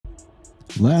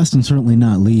Last and certainly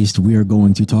not least, we are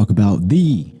going to talk about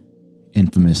the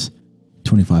infamous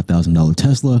 $25,000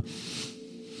 Tesla.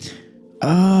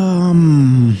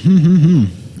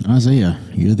 Isiah,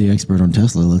 you're the expert on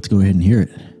Tesla. Let's go ahead and hear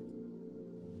it.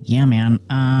 Yeah, man.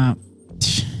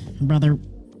 Brother,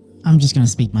 I'm just gonna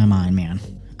speak my mind, man.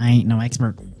 I ain't no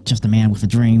expert, just a man with a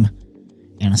dream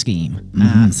and a scheme.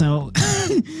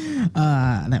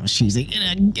 That was cheesy.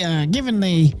 Given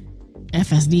the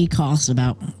FSD costs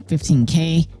about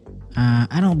 $15K,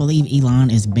 I don't believe Elon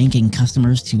is banking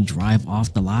customers to drive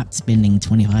off the lot spending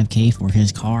 $25K for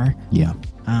his car. Yeah.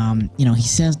 He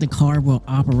says the car will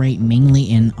operate mainly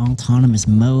in autonomous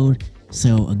mode.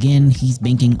 So again, he's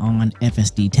banking on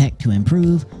FSD tech to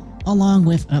improve, along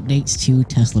with updates to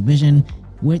Tesla Vision,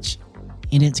 which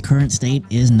in its current state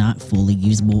is not fully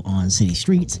usable on city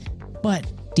streets,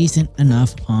 but decent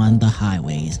enough on the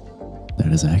highways.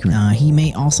 That is accurate. He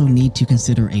may also need to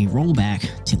consider a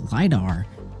rollback to LiDAR,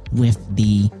 with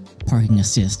the parking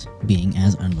assist being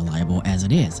as unreliable as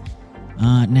it is.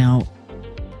 Now,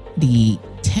 the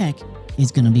tech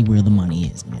is going to be where the money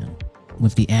is, man.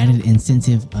 With the added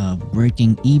incentive of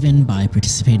breaking even by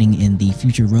participating in the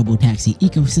future robotaxi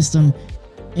ecosystem,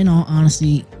 in all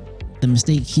honesty, the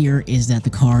mistake here is that the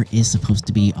car is supposed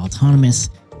to be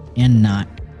autonomous and not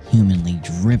humanly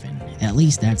driven. At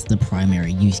least that's the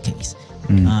primary use case.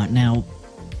 Now,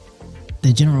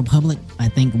 the general public, I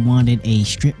think, wanted a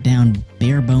stripped-down,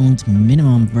 bare-bones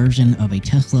minimum version of a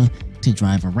Tesla to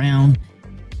drive around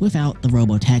without the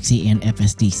robotaxi and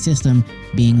FSD system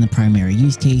being the primary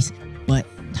use case, but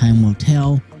time will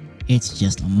tell. It's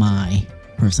just my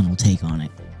personal take on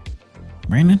it.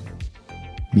 Brandon?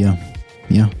 Yeah,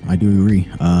 I do agree.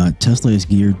 Tesla is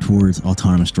geared towards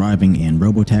autonomous driving and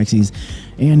robotaxis,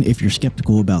 and if you're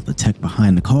skeptical about the tech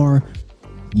behind the car,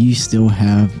 you still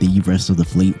have the rest of the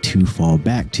fleet to fall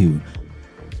back to.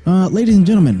 Ladies and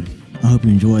gentlemen, I hope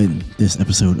you enjoyed this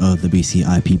episode of the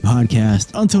BCIP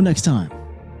podcast. Until next time,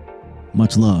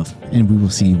 much love, and we will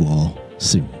see you all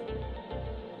soon.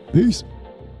 Peace.